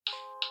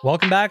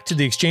Welcome back to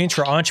the Exchange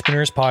for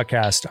Entrepreneurs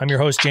podcast. I'm your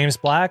host, James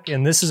Black,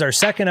 and this is our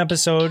second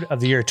episode of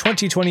the year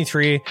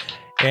 2023.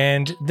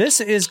 And this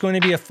is going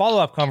to be a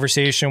follow-up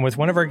conversation with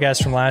one of our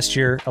guests from last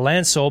year,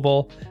 Ilan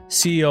Sobel,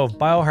 CEO of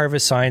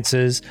BioHarvest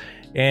Sciences.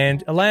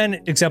 And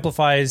Ilan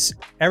exemplifies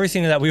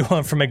everything that we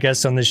want from a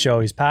guest on this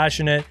show. He's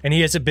passionate, and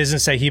he has a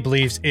business that he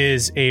believes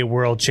is a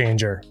world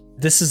changer.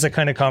 This is the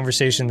kind of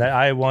conversation that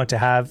I want to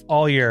have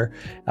all year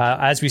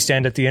as we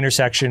stand at the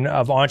intersection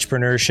of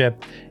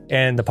entrepreneurship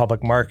and the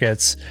public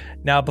markets.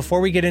 Now, before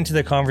we get into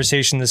the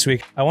conversation this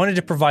week, I wanted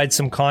to provide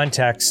some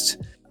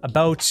context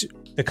about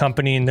the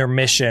company and their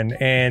mission.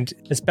 And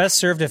it's best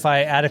served if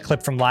I add a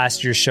clip from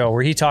last year's show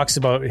where he talks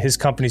about his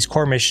company's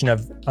core mission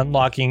of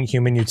unlocking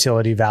human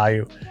utility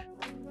value.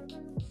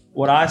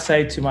 What I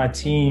say to my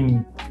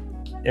team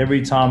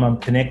every time I'm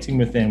connecting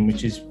with them,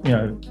 which is,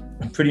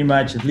 pretty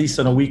much at least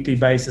on a weekly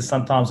basis,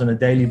 sometimes on a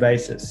daily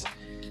basis,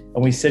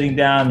 and we're sitting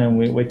down and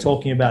we're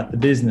talking about the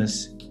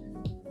business,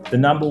 the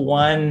number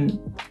one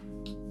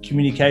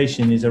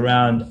communication is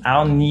around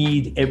our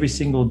need every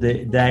single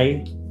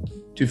day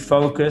to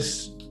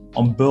focus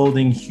on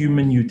building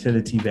human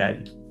utility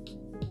value.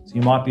 So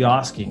you might be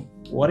asking,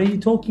 what are you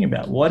talking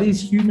about? What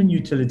is human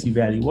utility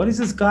value? What is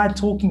this guy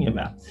talking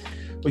about?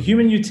 Well,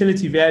 human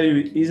utility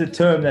value is a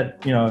term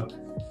that,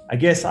 I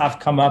guess I've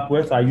come up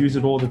with. I use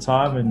it all the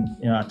time.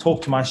 And, I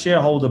talk to my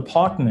shareholder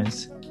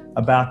partners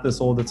about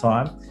this all the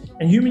time.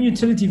 And human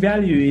utility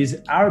value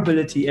is our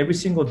ability every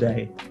single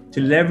day to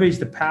leverage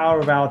the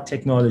power of our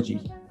technology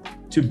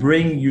to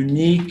bring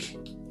unique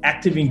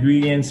active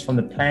ingredients from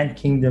the plant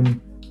kingdom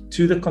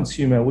to the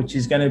consumer, which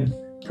is going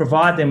to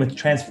provide them with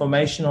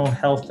transformational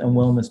health and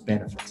wellness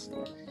benefits.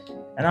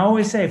 And I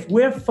always say, if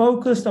we're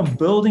focused on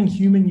building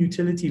human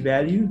utility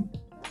value,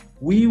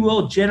 we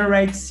will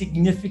generate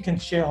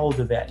significant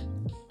shareholder value.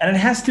 And it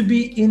has to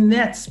be in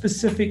that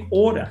specific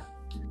order.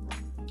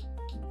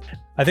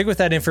 I think with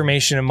that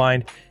information in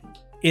mind,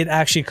 it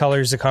actually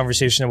colors the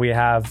conversation that we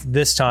have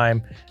this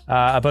time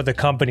about the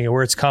company,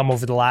 where it's come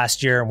over the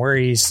last year and where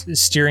he's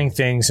steering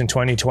things in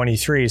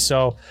 2023.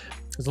 So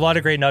there's a lot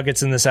of great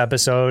nuggets in this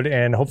episode,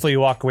 and hopefully you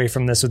walk away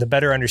from this with a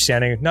better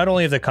understanding, not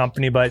only of the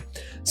company, but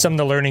some of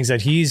the learnings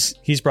that he's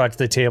brought to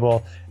the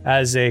table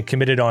as a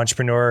committed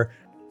entrepreneur.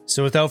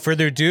 So without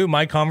further ado,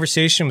 my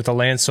conversation with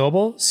Ilan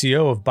Sobel,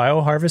 CEO of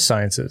BioHarvest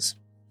Sciences.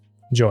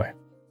 Enjoy.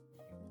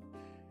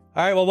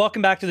 All right, well,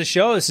 welcome back to the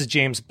show. This is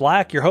James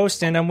Black, your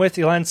host, and I'm with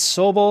Ilan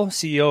Sobel,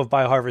 CEO of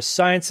BioHarvest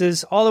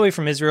Sciences, all the way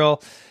from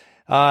Israel.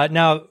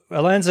 Now,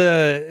 Ilan's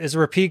is a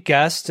repeat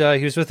guest.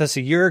 He was with us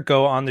a year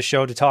ago on the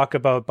show to talk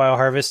about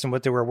BioHarvest and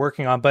what they were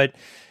working on, but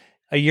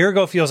a year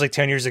ago feels like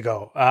 10 years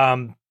ago.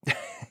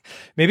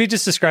 Maybe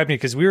just describe me,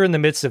 because we were in the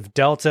midst of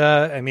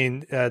Delta.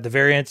 The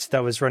variant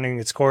that was running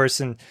its course.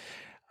 And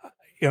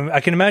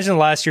I can imagine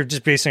last year,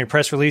 just based on your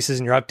press releases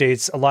and your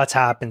updates, a lot's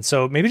happened.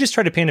 So maybe just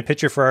try to paint a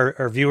picture for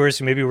our viewers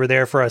who maybe were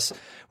there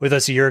with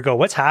us a year ago.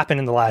 What's happened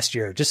in the last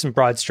year? Just some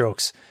broad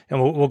strokes,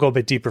 and we'll go a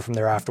bit deeper from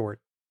there afterward.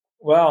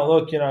 Well,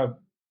 look,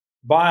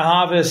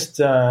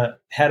 BioHarvest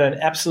had an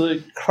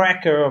absolute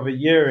cracker of a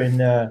year in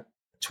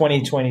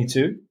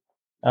 2022.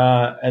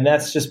 And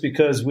that's just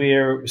because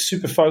we're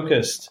super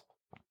focused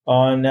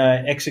on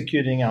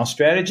executing our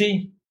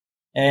strategy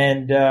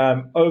and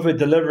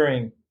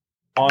over-delivering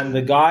on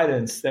the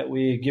guidance that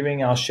we're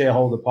giving our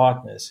shareholder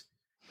partners.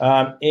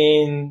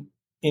 In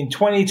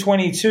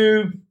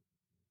 2022,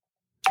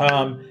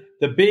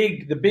 the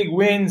big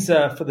wins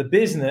for the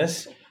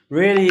business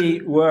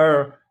really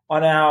were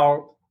on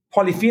our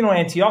polyphenol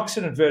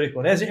antioxidant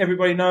vertical. And as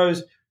everybody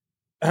knows,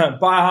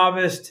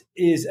 BioHarvest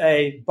is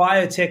a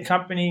biotech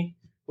company.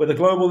 We're the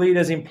global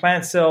leaders in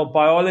plant cell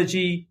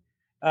biology.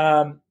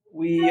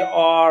 We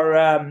are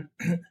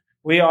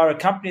a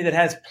company that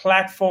has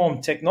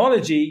platform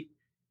technology,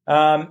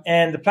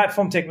 and the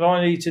platform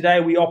technology today,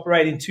 we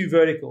operate in two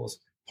verticals: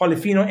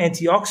 polyphenol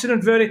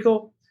antioxidant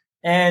vertical,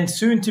 and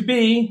soon to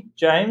be,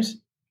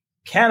 James,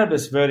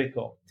 cannabis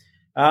vertical.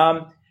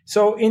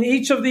 So in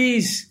each of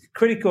these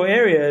critical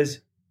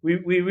areas, we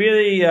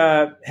really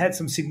had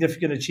some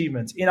significant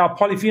achievements. In our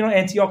polyphenol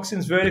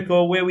antioxidants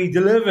vertical, where we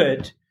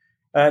delivered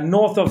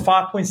north of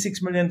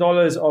 $5.6 million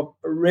of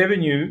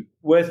revenue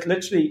with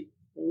literally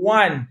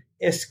one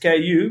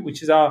SKU,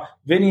 which is our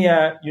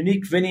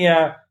unique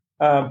Vinea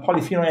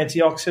polyphenol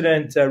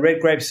antioxidant red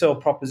grape cell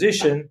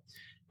proposition.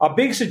 Our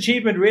biggest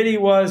achievement really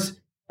was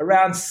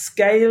around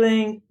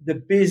scaling the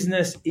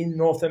business in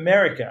North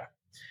America.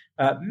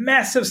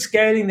 Massive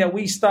scaling that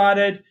we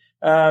started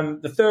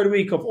the third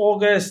week of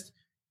August,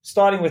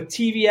 starting with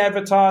TV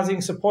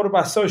advertising supported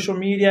by social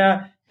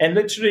media, and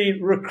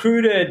literally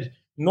recruited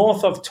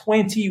north of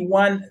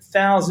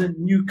 21,000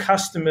 new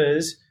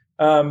customers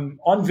on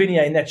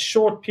Vinea in that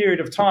short period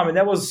of time. And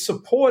that was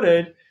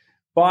supported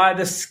by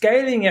the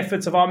scaling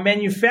efforts of our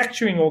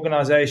manufacturing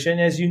organization.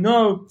 As you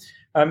know,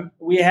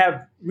 we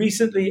have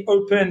recently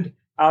opened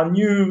our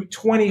new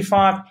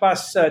 25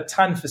 plus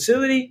ton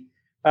facility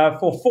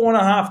for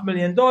 $4.5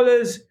 million.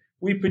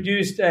 We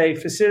produced a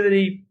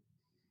facility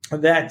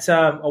that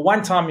a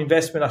one-time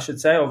investment, I should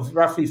say, of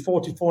roughly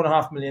 $4 to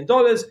 $4.5 million.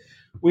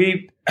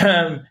 We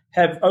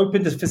have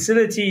opened a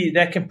facility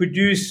that can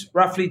produce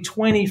roughly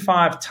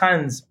 25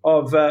 tons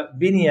of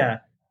vinea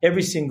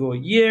every single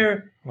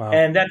year. Wow.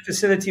 And that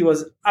facility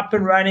was up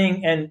and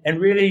running. And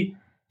really,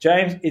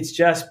 James, it's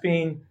just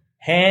been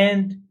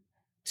hand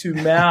to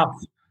mouth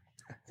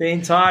the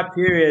entire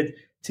period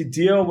to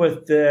deal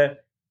with the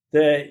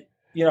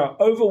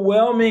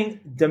overwhelming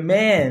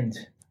demand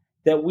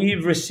that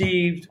we've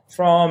received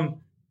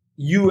from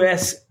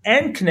US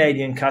and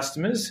Canadian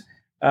customers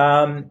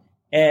and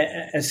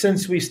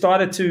since we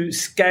started to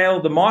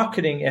scale the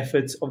marketing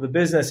efforts of the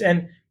business.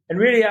 And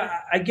really,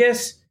 I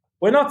guess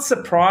we're not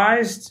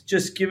surprised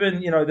just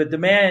given, the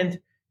demand,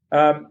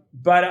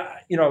 but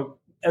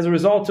as a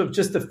result of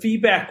just the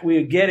feedback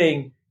we're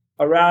getting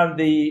around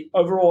the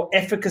overall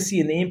efficacy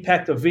and the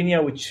impact of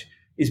vinea, which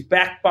is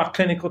backed by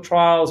clinical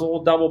trials,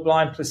 all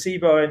double-blind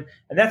placebo. And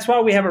that's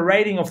why we have a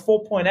rating of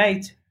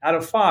 4.8 out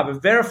of 5, a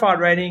verified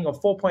rating of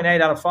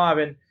 4.8 out of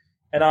 5.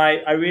 And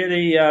I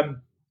really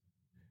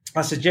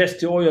I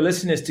suggest to all your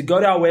listeners to go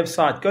to our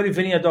website, go to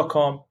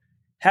vinea.com,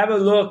 have a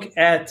look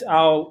at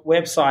our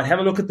website, have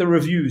a look at the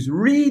reviews,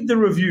 read the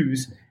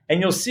reviews,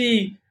 and you'll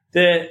see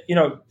the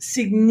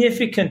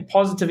significant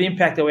positive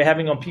impact that we're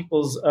having on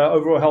people's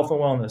overall health and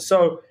wellness.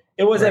 So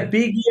it was a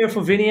big year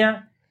for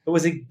vinea. It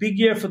was a big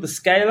year for the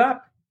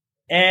scale-up.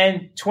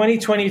 And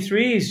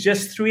 2023 is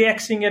just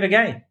 3Xing it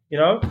again.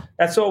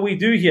 That's all we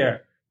do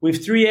here. We've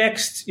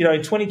 3X'd,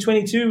 in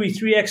 2022, we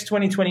 3X'd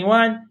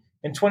 2021.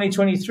 In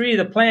 2023,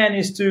 the plan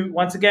is to,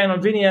 once again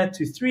on vinea,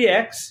 to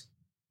 3X.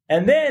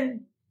 And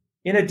then,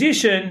 in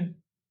addition,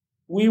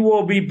 we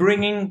will be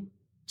bringing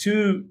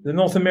to the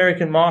North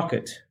American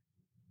market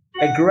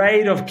a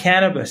grade of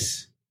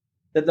cannabis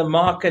that the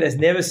market has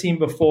never seen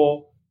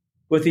before,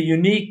 with a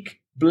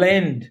unique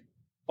blend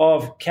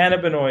of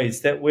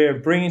cannabinoids that we're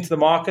bringing to the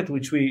market,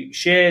 which we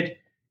shared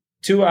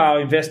to our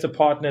investor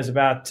partners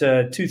about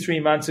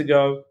 2-3 months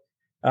ago.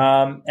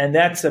 And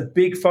that's a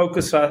big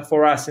focus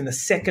for us in the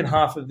second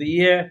half of the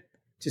year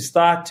to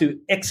start to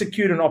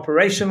execute and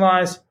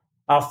operationalize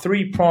our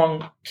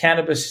 3-pronged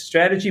cannabis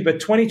strategy. But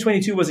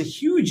 2022 was a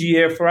huge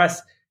year for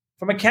us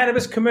from a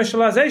cannabis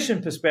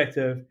commercialization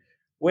perspective,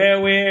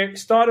 where we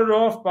started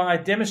off by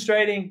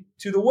demonstrating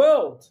to the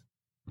world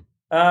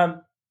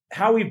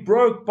how we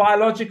broke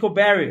biological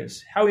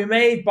barriers, how we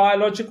made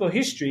biological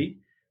history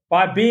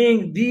by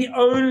being the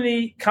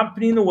only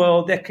company in the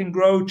world that can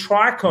grow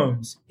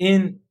trichomes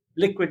in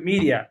liquid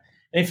media.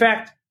 And in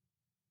fact,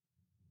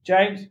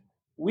 James,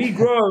 we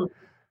grow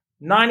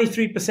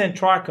 93%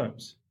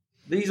 trichomes.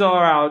 These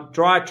are our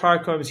dry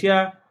trichomes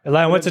here.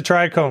 Ilan, what's a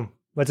trichome?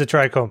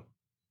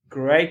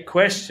 Great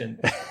question.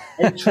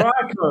 A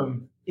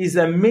trichome is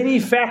a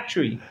mini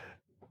factory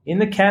in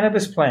the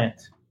cannabis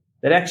plant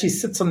that actually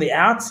sits on the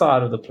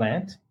outside of the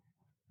plant.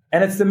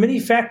 And it's the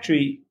mini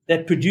factory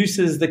that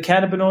produces the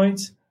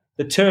cannabinoids,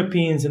 the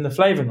terpenes, and the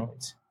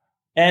flavonoids.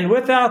 And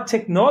with our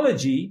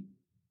technology,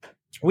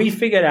 we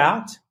figured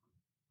out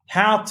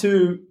how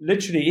to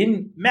literally,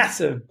 in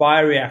massive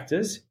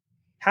bioreactors,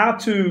 how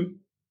to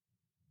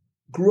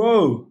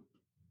grow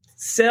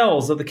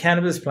cells of the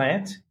cannabis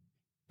plant,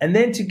 and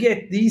then to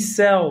get these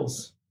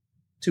cells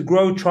to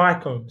grow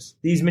trichomes,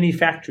 these mini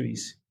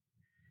factories.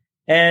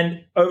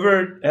 And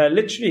over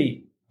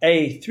literally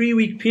a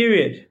 3-week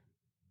period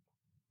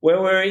where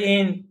we're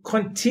in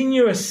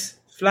continuous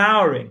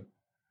flowering,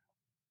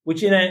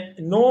 which in a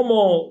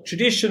normal,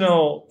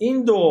 traditional,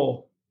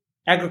 indoor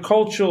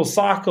agricultural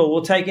cycle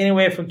will take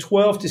anywhere from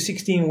 12 to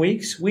 16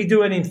 weeks. We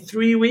do it in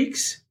 3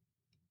 weeks.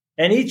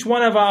 And each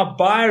one of our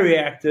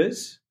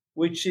bioreactors,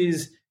 which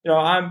is,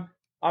 I'm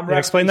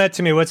explain that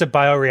to me. What's a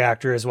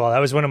bioreactor as well? That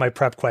was one of my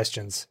prep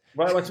questions.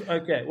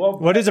 Okay. Well,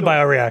 what is a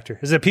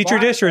bioreactor? Is it a petri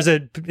dish or is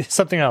it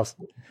something else?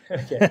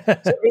 Okay.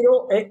 So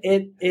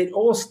it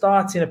all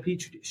starts in a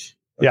petri dish.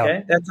 Okay.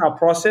 Yeah. That's our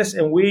process.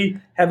 And we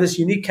have this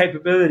unique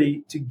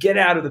capability to get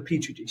out of the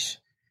petri dish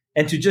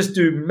and to just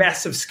do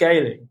massive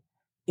scaling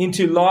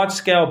into large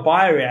scale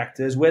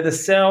bioreactors where the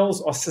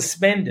cells are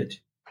suspended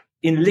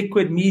in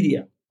liquid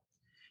media.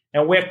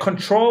 And we're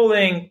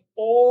controlling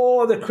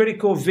all the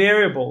critical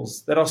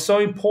variables that are so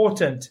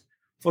important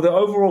for the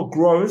overall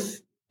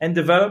growth and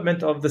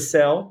development of the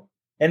cell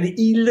and the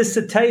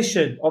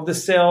elicitation of the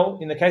cell,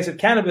 in the case of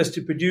cannabis,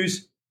 to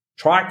produce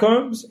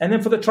trichomes, and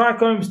then for the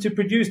trichomes to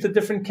produce the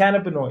different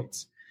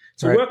cannabinoids.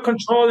 So We're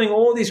controlling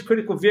all these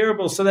critical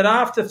variables so that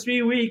after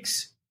 3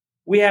 weeks,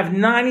 we have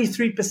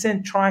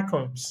 93%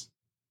 trichomes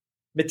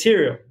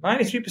material,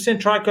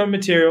 93% trichome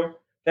material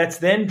that's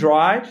then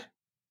dried,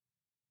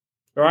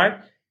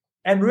 right,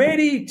 and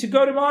ready to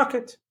go to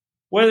market,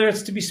 whether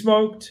it's to be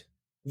smoked,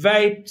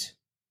 vaped,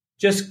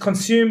 just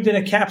consumed in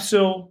a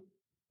capsule.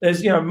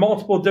 There's,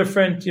 multiple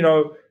different,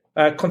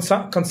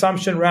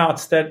 consumption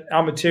routes that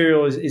our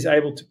material is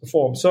able to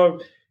perform. So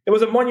it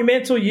was a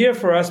monumental year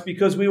for us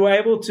because we were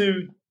able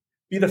to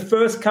be the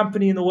first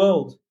company in the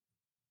world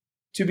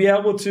to be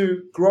able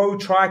to grow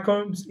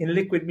trichomes in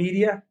liquid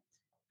media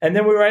And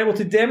then we were able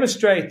to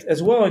demonstrate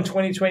as well in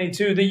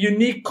 2022 the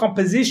unique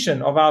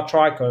composition of our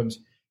trichomes,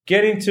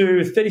 getting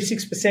to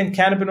 36%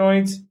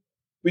 cannabinoids.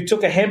 We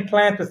took a hemp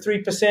plant with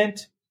 3%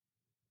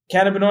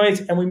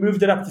 cannabinoids and we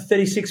moved it up to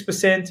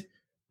 36%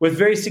 with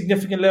very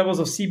significant levels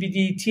of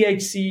CBD,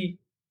 THC,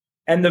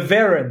 and the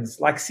verins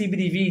like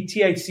CBDV,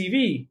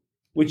 THCV,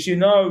 which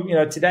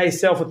today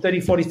sell for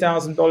 $30,000,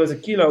 $40,000 a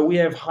kilo. We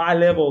have high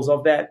levels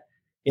of that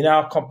in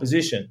our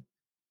composition.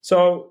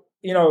 So,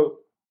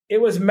 it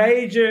was a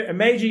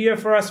major year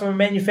for us from a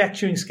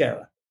manufacturing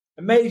scale,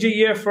 a major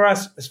year for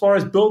us as far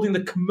as building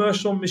the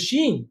commercial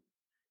machine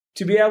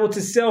to be able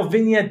to sell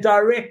VINIA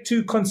direct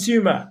to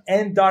consumer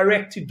and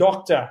direct to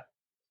doctor,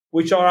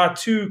 which are our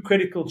two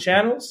critical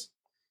channels,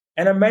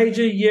 and a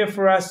major year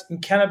for us in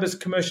cannabis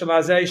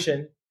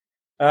commercialization,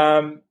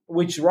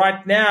 which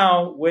right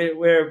now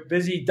we're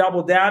busy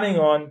double downing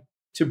on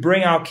to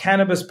bring our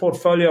cannabis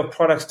portfolio of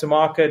products to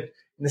market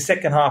in the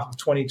second half of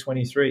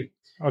 2023.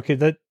 Okay,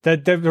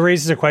 that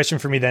raises a question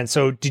for me then.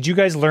 So did you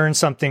guys learn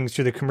something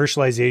through the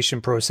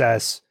commercialization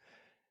process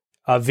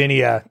of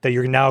VINIA that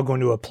you're now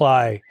going to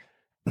apply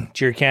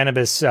to your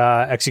cannabis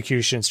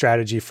execution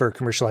strategy for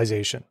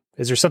commercialization?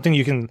 Is there something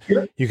you can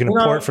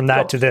import from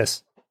that to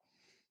this?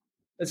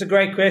 That's a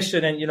great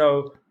question. And,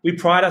 we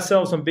pride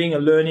ourselves on being a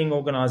learning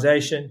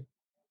organization.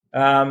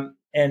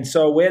 And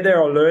so where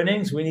there are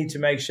learnings, we need to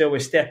make sure we're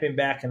stepping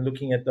back and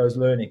looking at those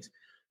learnings.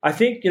 I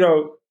think,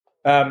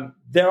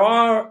 there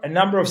are a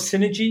number of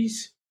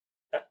synergies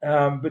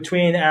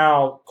between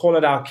our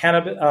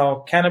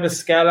cannabis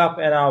scale-up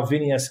and our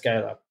VINIA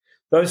scale-up.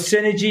 Those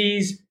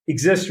synergies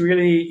exist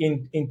really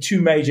in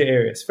two major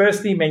areas.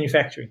 Firstly,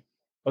 manufacturing.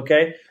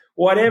 Okay,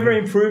 whatever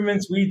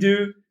improvements we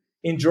do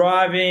in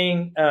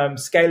driving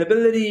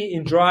scalability,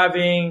 in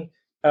driving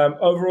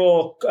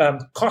overall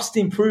cost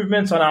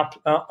improvements on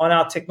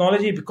our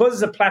technology, because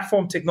it's a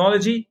platform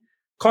technology,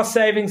 cost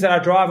savings that I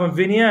drive on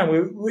VINIA, and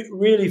we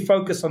really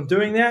focus on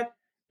doing that.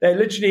 They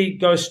literally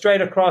go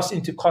straight across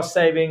into cost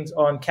savings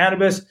on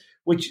cannabis,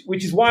 which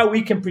is why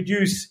we can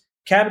produce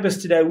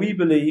cannabis today, we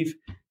believe,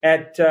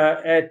 at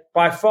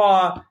by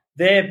far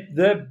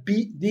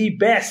the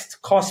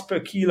best cost per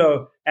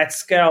kilo at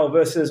scale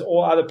versus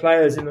all other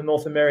players in the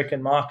North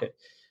American market.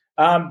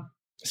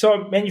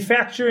 So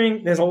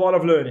manufacturing, there's a lot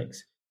of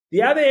learnings.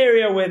 The other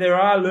area where there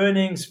are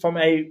learnings from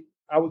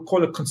I would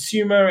call it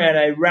consumer and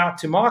a route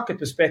to market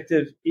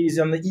perspective is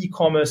on the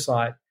e-commerce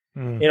side.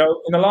 In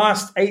the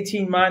last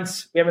 18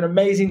 months, we have an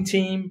amazing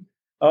team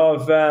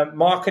of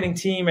marketing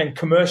team and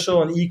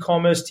commercial and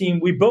e-commerce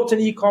team. We built an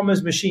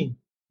e-commerce machine,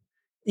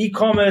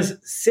 e-commerce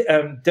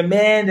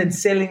demand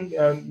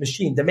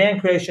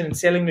creation and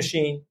selling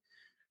machine,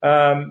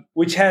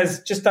 which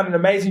has just done an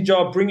amazing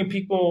job bringing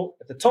people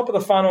at the top of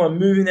the funnel and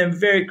moving them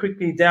very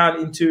quickly down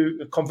into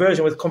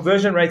conversion with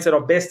conversion rates that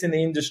are best in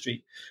the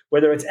industry,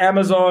 whether it's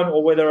Amazon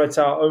or whether it's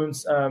our own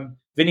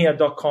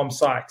vinia.com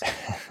site.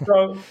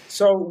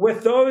 So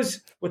with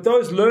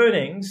those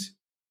learnings,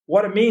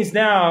 what it means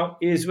now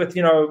is with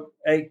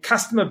a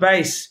customer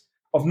base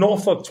of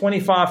north of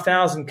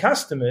 25,000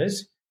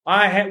 customers,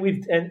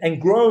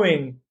 and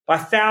growing by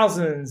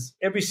thousands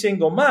every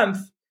single month,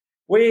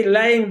 we're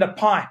laying the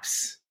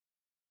pipes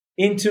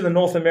into the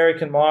North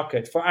American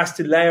market for us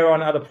to layer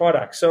on other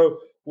products. So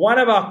one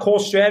of our core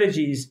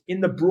strategies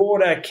in the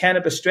broader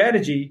cannabis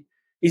strategy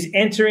is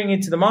entering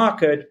into the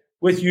market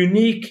with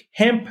unique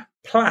hemp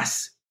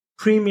plus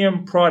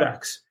premium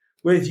products,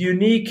 with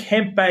unique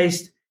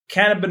hemp-based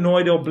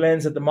cannabinoidal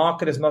blends that the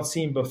market has not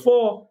seen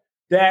before.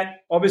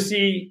 That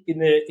obviously in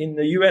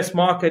the US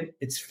market,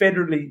 it's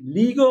federally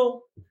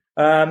legal,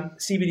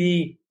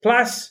 CBD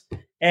plus,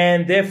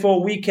 and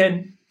therefore we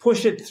can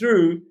push it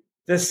through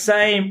the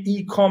same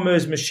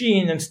e-commerce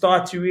machine and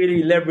start to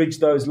really leverage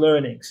those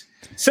learnings.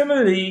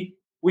 Similarly,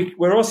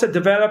 we're also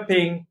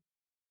developing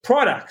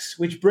products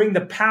which bring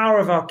the power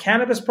of our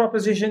cannabis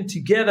proposition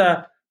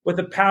together with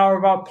the power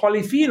of our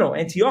polyphenol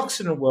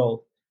antioxidant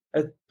world,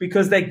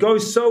 because they go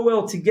so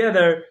well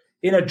together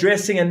in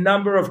addressing a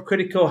number of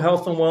critical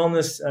health and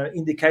wellness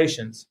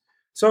indications.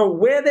 So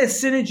where there's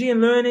synergy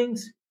and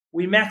learnings,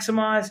 we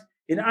maximize.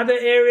 In other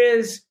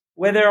areas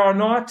where there are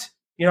not,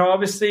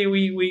 obviously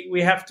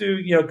we have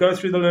to, go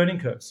through the learning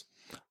curves.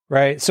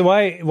 Right. So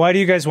why do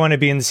you guys want to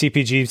be in the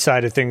CPG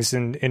side of things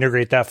and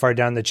integrate that far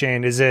down the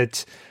chain? Is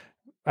it,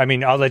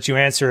 I'll let you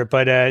answer it,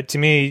 but to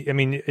me,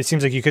 it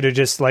seems like you could have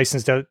just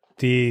licensed out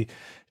the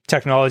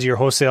technology or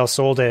wholesale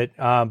sold it,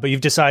 but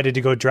you've decided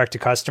to go direct to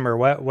customer.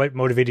 What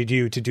motivated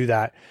you to do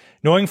that,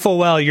 knowing full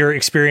well your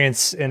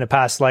experience in a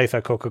past life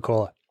at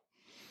Coca-Cola?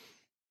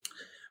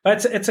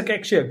 It's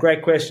actually a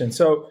great question.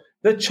 So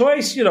the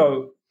choice,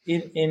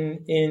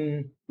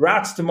 in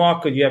routes to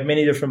market, you have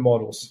many different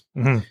models.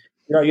 Mm-hmm.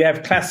 You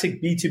have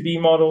classic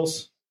B2B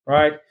models,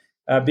 right?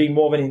 Being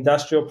more of an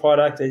industrial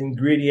product, an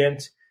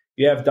ingredient.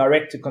 You have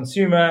direct to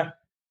consumer.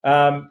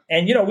 And,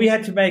 we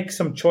had to make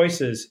some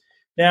choices.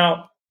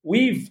 Now,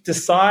 we've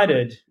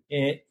decided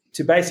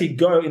to basically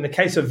go, in the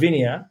case of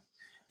VINIA,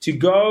 to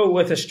go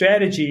with a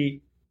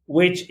strategy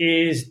which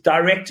is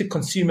direct to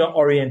consumer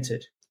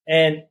oriented.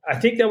 And I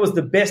think that was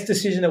the best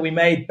decision that we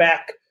made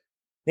back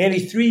nearly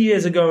 3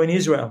 years ago in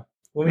Israel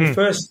when we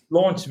first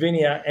launched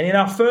Vinia. And in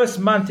our first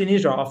month in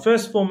Israel, our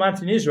first full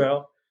month in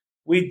Israel,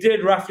 we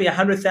did roughly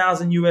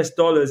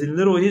 $100,000 in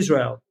little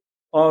Israel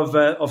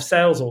of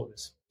sales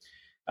orders.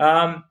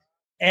 I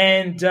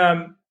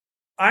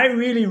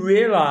really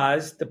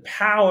realized the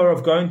power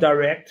of going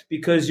direct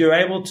because you're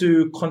able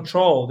to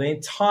control the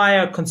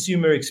entire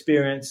consumer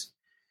experience.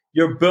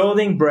 You're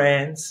building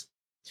brands.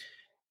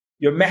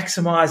 You're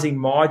maximizing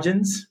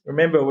margins.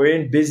 Remember, we're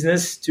in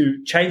business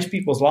to change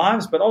people's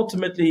lives, but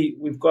ultimately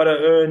we've got to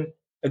earn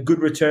a good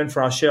return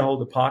for our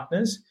shareholder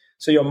partners.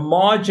 So your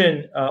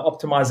margin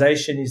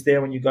optimization is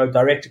there when you go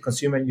direct to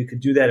consumer, and you can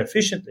do that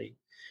efficiently.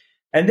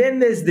 And then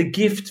there's the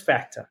gift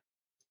factor.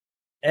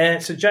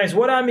 And so, James,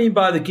 what I mean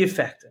by the gift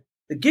factor?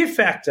 The gift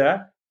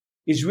factor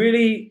is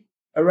really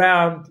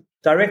around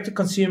direct to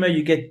consumer.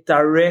 You get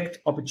direct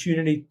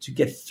opportunity to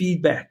get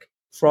feedback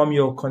from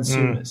your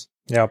consumers.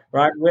 Yep.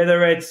 Right?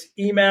 Whether it's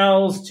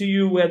emails to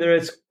you, whether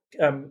it's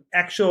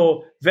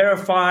actual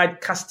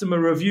verified customer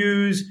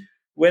reviews,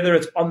 whether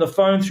it's on the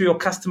phone through your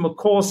customer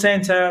call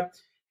center.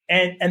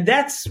 And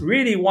that's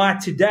really why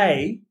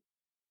today,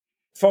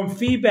 from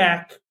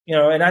feedback,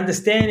 and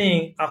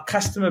understanding our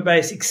customer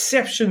base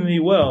exceptionally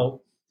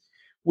well,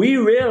 we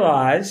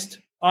realized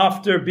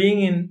after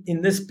being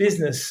in this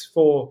business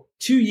for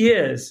 2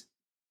 years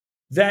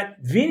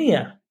that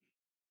Vinia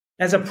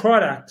as a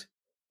product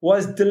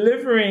was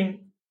delivering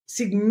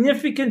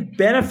significant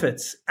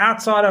benefits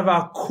outside of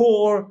our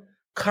core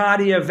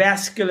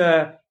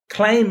cardiovascular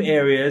claim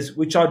areas,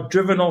 which are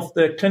driven off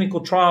the clinical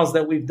trials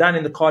that we've done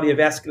in the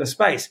cardiovascular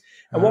space.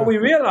 And what we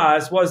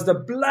realized was the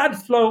blood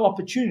flow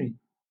opportunity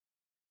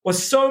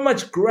was so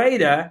much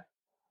greater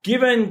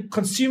given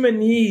consumer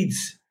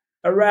needs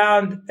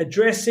around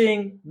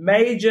addressing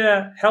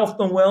major health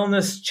and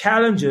wellness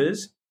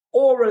challenges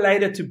all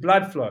related to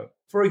blood flow.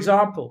 For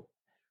example,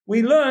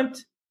 we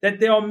learned that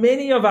there are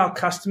many of our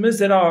customers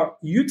that are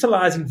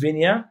utilizing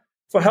Vinia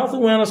for health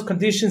and wellness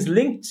conditions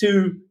linked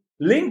to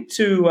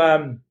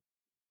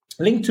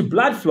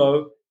blood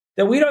flow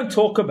that we don't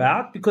talk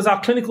about because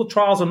our clinical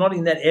trials are not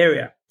in that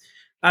area.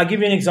 I'll give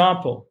you an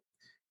example.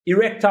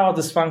 Erectile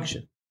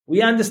dysfunction.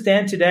 We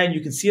understand today, and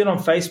you can see it on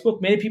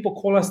Facebook, many people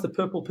call us the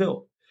purple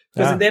pill.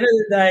 Because at the end of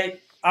the day,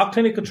 our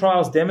clinical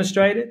trials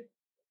demonstrated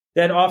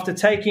that after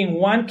taking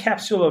one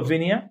capsule of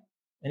Vinia,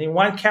 and in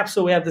one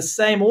capsule we have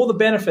all the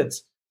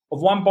benefits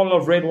of one bottle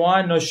of red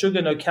wine, no sugar,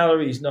 no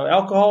calories, no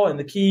alcohol, and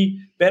the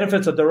key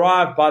benefits are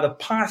derived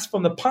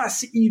from the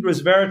piceid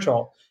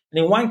resveratrol.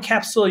 And in one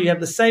capsule, you have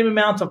the same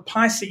amount of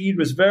piceid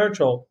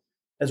resveratrol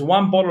as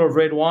one bottle of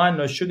red wine,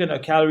 no sugar, no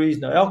calories,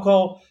 no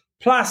alcohol,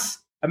 plus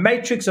a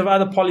matrix of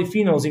other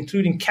polyphenols,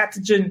 including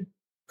catechin,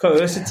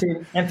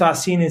 quercetin,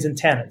 anthocyanins, and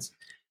tannins,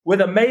 with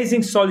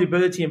amazing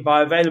solubility and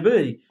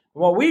bioavailability.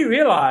 And what we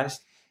realized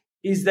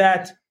is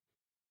that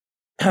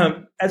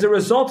as a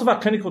result of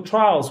our clinical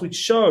trials, which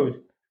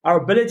showed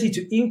our ability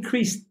to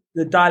increase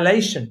the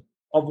dilation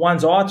of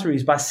one's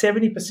arteries by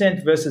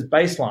 70% versus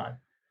baseline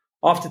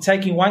after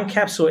taking one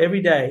capsule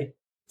every day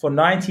for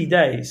 90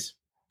 days.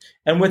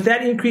 And with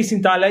that increase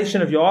in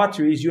dilation of your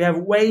arteries, you have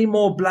way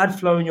more blood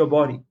flow in your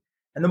body.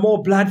 And the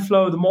more blood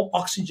flow, the more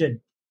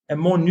oxygen and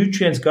more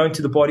nutrients going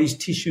to the body's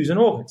tissues and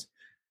organs.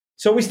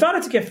 So we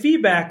started to get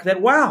feedback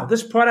that, wow,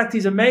 this product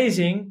is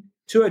amazing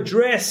to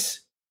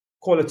address,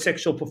 call it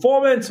sexual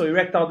performance or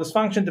erectile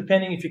dysfunction,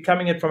 depending if you're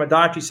coming in from a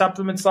dietary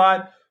supplement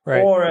side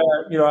or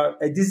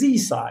a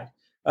disease side.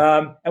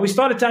 And we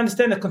started to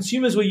understand that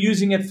consumers were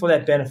using it for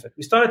that benefit.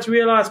 We started to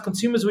realize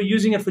consumers were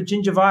using it for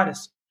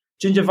gingivitis.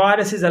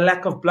 Gingivitis is a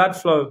lack of blood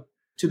flow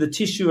to the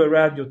tissue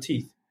around your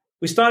teeth.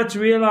 We started to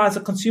realize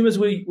that consumers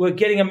were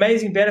getting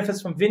amazing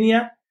benefits from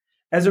Vinia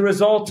as a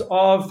result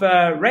of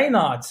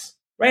Raynaud's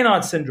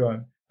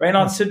syndrome.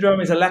 Raynaud's syndrome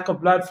is a lack of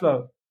blood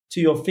flow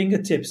to your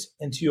fingertips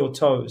and to your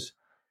toes.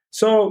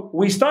 So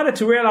we started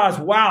to realize,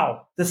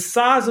 wow, the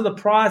size of the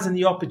prize and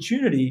the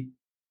opportunity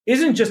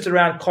isn't just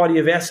around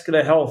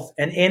cardiovascular health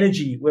and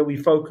energy where we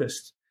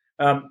focused.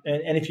 And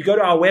if you go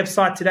to our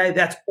website today,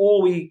 that's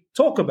all we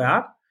talk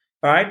about.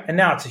 All right. And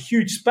now it's a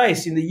huge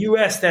space. In the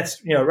US,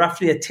 that's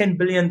roughly a $10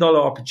 billion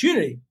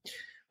opportunity.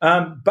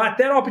 But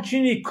that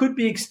opportunity could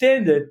be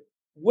extended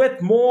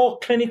with more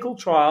clinical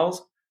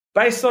trials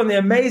based on the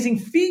amazing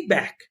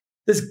feedback,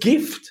 this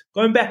gift,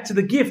 going back to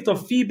the gift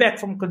of feedback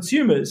from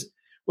consumers,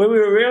 where we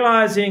were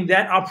realizing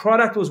that our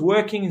product was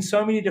working in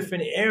so many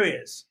different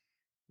areas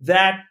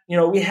that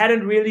we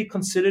hadn't really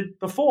considered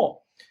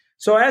before.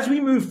 So as we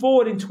move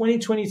forward in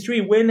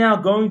 2023, we're now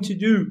going to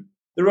do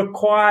the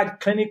required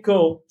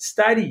clinical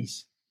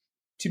studies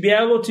to be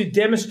able to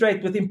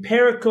demonstrate with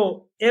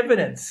empirical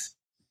evidence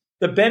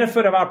the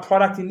benefit of our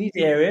product in these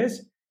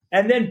areas.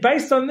 And then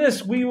based on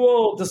this, we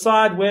will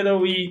decide whether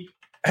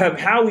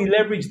how we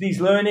leverage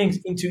these learnings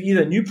into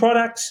either new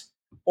products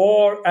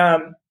or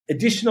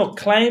additional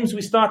claims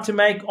we start to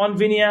make on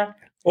Vinia,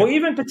 or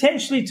even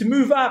potentially to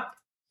move up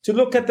to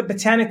look at the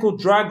botanical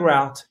drug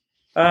route.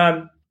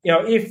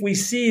 If we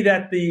see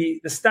that the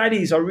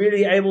studies are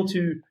really able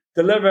to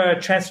deliver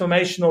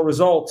transformational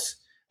results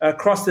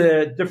across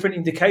the different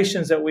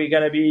indications that we're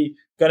going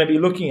to be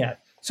looking at.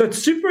 So it's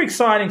super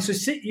exciting.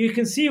 So you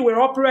can see we're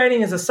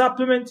operating as a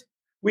supplement.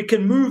 We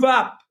can move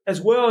up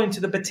as well into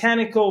the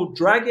botanical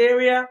drug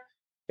area.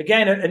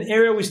 Again, an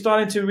area we're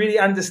starting to really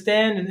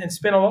understand and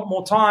spend a lot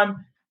more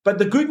time. But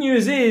the good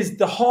news is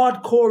the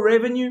hardcore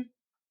revenue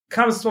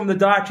comes from the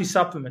dietary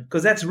supplement,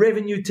 because that's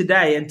revenue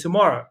today and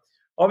tomorrow.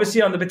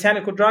 Obviously, on the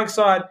botanical drug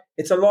side,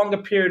 it's a longer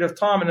period of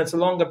time and it's a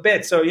longer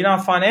bet. So in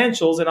our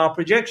financials and our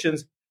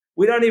projections,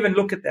 we don't even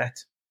look at that.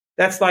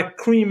 That's like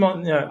cream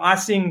on,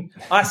 icing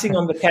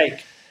on the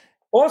cake.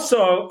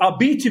 Also, our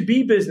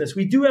B2B business,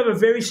 we do have a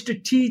very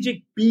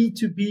strategic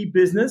B2B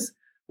business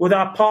with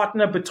our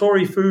partner,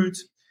 Batory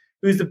Foods,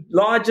 who's the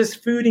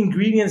largest food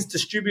ingredients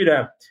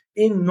distributor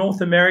in North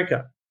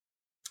America.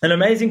 An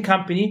amazing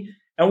company.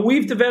 And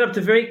we've developed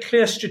a very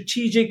clear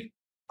strategic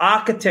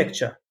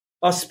architecture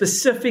of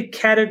specific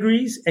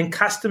categories and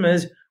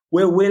customers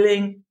we're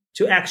willing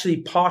to actually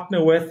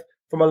partner with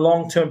from a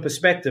long-term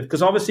perspective.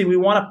 Because obviously we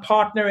want to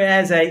partner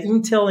as an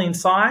Intel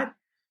inside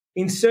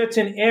in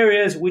certain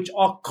areas which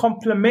are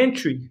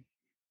complementary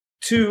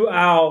to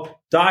our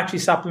dietary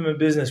supplement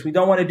business. We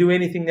don't want to do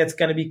anything that's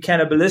going to be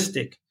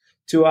cannibalistic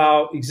to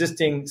our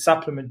existing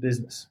supplement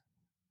business.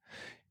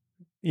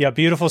 Yeah,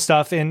 beautiful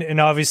stuff. And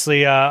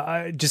obviously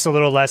just a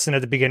little lesson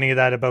at the beginning of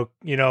that about,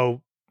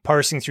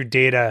 parsing through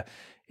data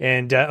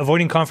and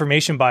avoiding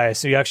confirmation bias.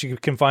 So you actually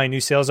can find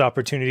new sales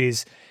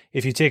opportunities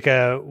if you take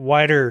a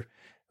wider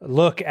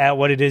look at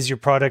what it is your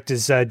product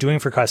is doing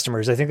for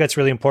customers. I think that's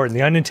really important.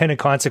 The unintended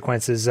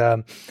consequences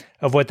of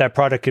what that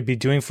product could be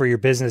doing for your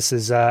business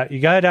is you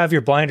got to have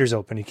your blinders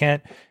open. You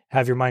can't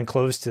have your mind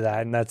closed to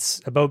that. And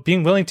that's about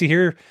being willing to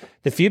hear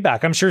the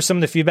feedback. I'm sure some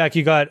of the feedback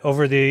you got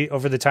over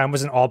the time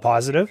wasn't all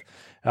positive.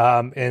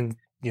 And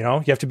you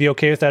have to be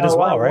okay with that as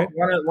well, right?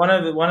 One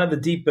of the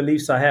deep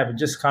beliefs I have, and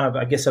just kind of,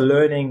 I guess, a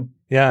learning,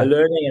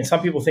 and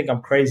some people think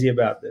I'm crazy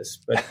about this,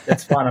 but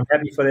that's fine. I'm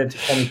happy for them to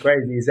call me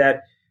crazy, is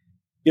that,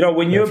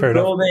 when you're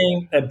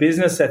building a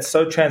business that's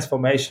so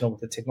transformational with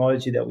the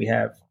technology that we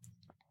have,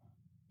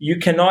 you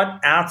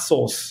cannot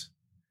outsource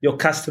your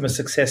customer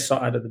success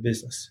side of the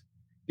business,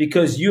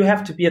 because you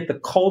have to be at the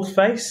cold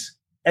face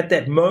at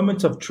that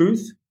moment of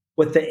truth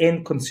with the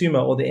end consumer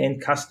or the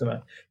end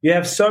customer. You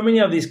have so many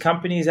of these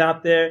companies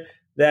out there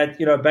that,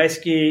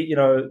 basically,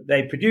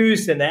 they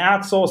produce and they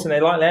outsource, and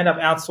they land up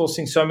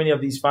outsourcing so many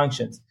of these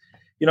functions.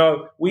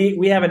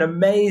 We have an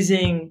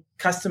amazing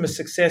customer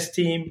success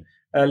team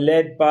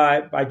led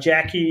by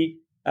Jackie.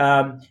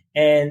 And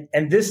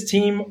this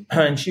team,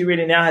 and she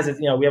really now has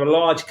we have a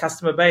large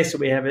customer base, so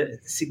we have a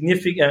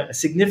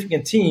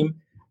significant team.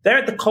 They're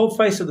at the cold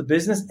face of the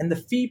business, and the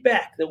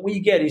feedback that we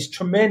get is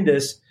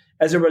tremendous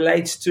as it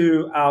relates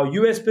to our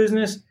US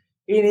business.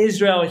 In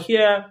Israel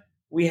here,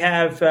 we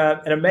have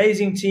an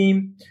amazing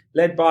team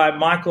led by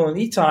Michael and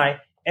Itai.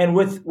 And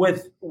with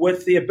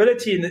the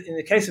ability, in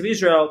the case of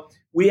Israel,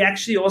 we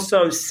actually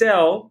also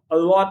sell a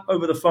lot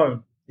over the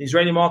phone. The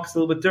Israeli market's a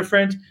little bit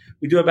different.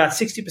 We do about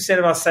 60%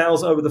 of our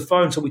sales over the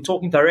phone. So we're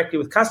talking directly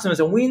with customers.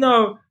 And we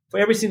know for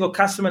every single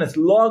customer that's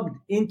logged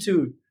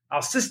into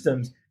our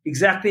systems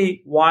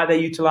exactly why they're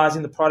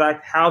utilizing the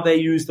product, how they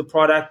use the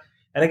product.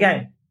 And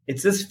again,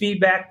 it's this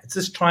feedback, it's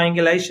this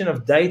triangulation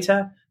of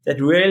data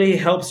that really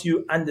helps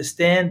you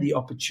understand the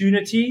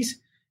opportunities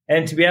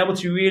and to be able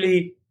to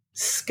really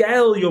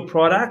scale your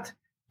product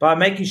by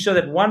making sure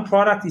that one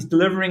product is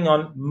delivering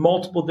on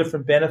multiple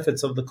different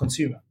benefits of the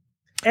consumer.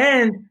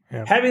 And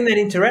having that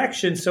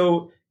interaction,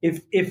 so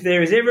if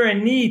there is ever a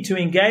need to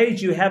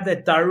engage, you have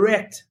that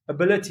direct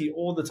ability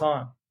all the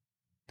time.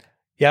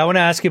 Yeah, I want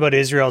to ask you about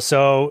Israel.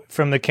 So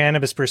from the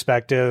cannabis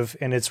perspective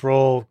and its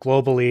role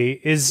globally,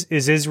 is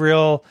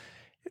Israel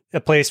a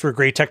place where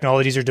great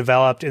technologies are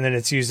developed and then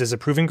it's used as a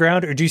proving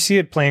ground? Or do you see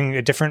it playing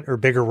a different or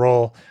bigger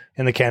role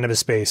in the cannabis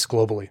space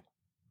globally?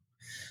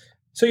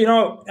 So,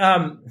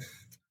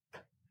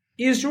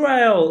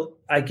 Israel,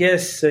 I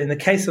guess, in the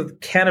case of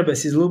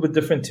cannabis, is a little bit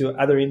different to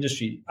other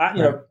industries.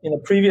 In a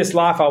previous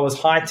life, I was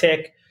high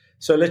tech.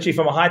 So literally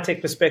from a high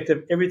tech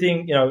perspective,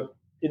 everything,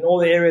 in all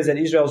the areas that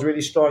Israel is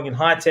really strong in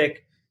high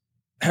tech,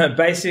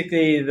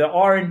 basically the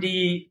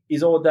R&D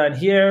is all done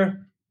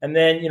here. And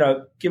then,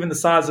 given the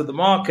size of the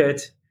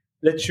market,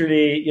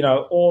 literally,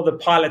 all the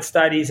pilot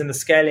studies and the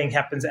scaling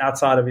happens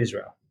outside of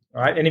Israel,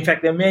 right? And in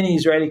fact, there are many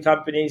Israeli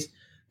companies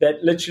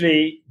that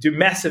literally do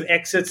massive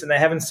exits and they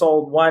haven't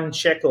sold one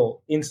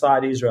shekel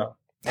inside Israel,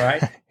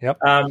 right? Yep.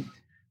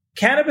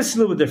 Cannabis is a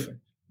little bit different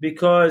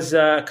because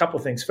a couple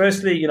of things.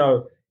 Firstly,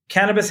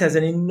 cannabis has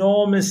an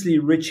enormously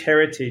rich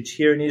heritage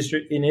here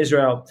in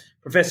Israel.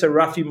 Professor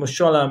Rafi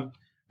Mosholem,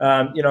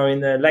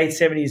 in the late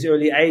 70s,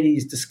 early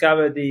 80s,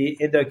 discovered the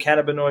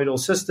endocannabinoidal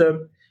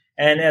system.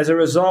 And as a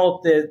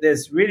result,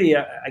 there's really,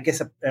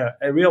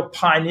 a real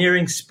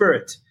pioneering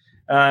spirit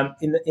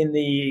in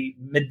the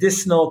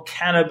medicinal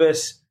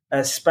cannabis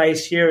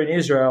space here in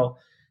Israel,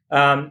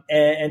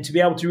 and to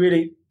be able to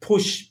really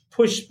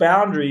push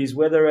boundaries,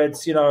 whether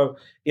it's in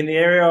the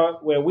area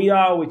where we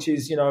are, which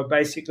is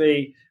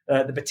basically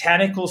the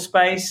botanical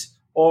space,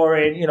 or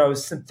in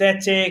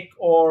synthetic,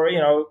 or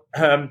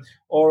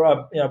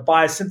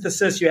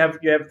biosynthesis. You have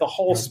the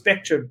whole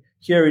spectrum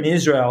here in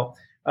Israel.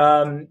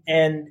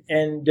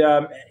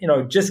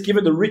 Just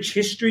given the rich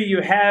history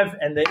you have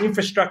and the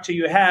infrastructure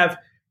you have,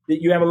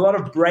 that you have a lot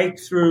of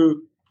breakthrough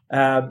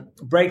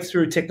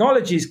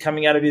technologies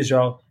coming out of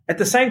Israel. At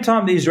the same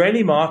time, the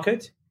Israeli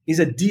market is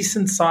a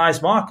decent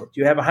sized market.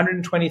 You have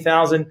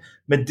 120,000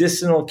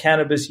 medicinal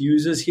cannabis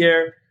users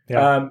here.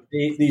 Yeah.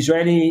 The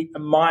Israeli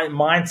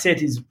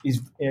mindset is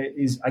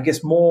I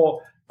guess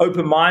more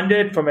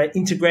open-minded from an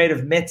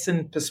integrative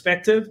medicine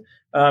perspective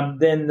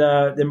than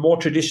more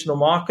traditional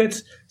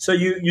markets. So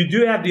you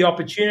do have the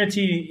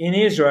opportunity in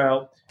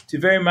Israel to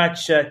very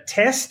much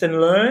test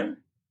and learn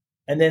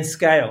and then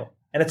scale.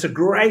 And it's a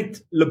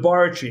great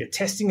laboratory, a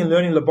testing and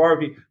learning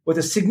laboratory with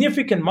a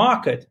significant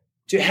market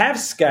to have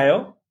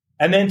scale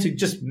and then to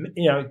just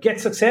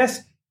get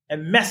success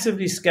and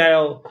massively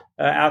scale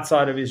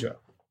outside of Israel.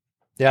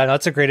 Yeah,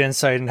 that's a great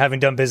insight. And having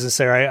done business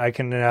there,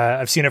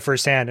 I've seen it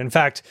firsthand. In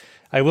fact,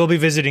 I will be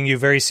visiting you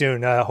very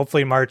soon,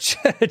 hopefully March,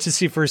 to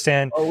see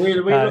firsthand. Oh, we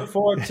look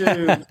forward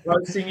to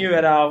hosting you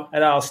at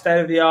our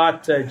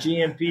state-of-the-art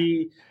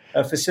GMP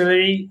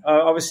facility.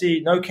 Obviously,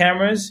 no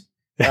cameras.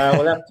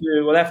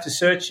 We'll have to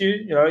search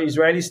you,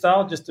 Israeli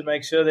style, just to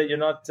make sure that you're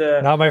not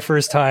my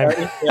first time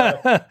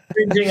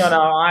infringing on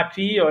our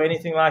IP or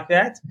anything like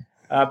that.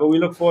 But we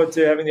look forward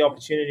to having the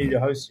opportunity to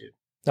host you.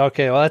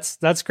 Okay, well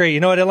that's great. You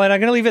know what, Ilan, I'm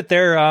going to leave it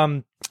there.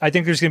 I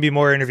think there's going to be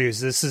more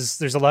interviews.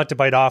 There's a lot to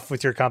bite off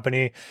with your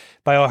company,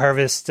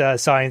 BioHarvest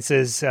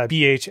Sciences,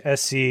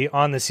 BHSC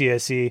on the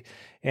CSE.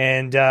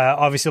 And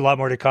obviously a lot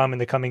more to come in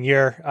the coming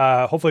year.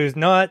 Hopefully with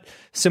not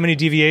so many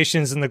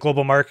deviations in the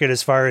global market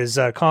as far as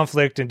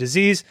conflict and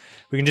disease.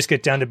 We can just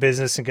get down to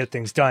business and get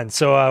things done.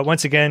 So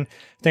once again,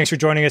 thanks for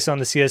joining us on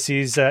the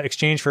CSE's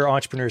Exchange for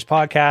Entrepreneurs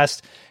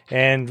podcast.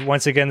 And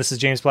once again, this is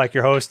James Black,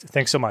 your host.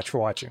 Thanks so much for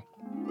watching.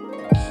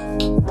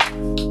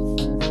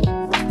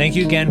 Thank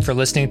you again for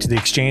listening to the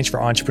Exchange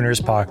for Entrepreneurs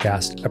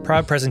podcast, a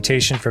proud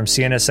presentation from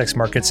CNSX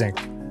Markets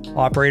Inc.,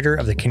 operator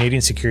of the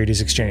Canadian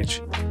Securities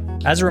Exchange.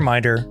 As a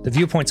reminder, the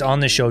viewpoints on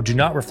this show do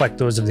not reflect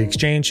those of the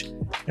exchange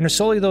and are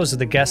solely those of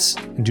the guests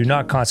and do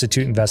not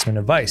constitute investment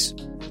advice.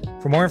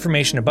 For more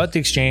information about the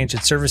exchange,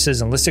 its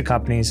services, and listed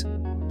companies,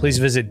 please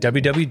visit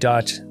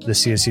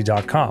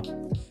www.thecse.com.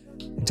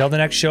 Until the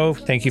next show,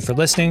 thank you for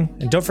listening,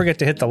 and don't forget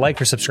to hit the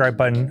like or subscribe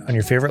button on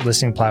your favorite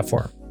listening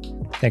platform.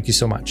 Thank you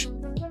so much.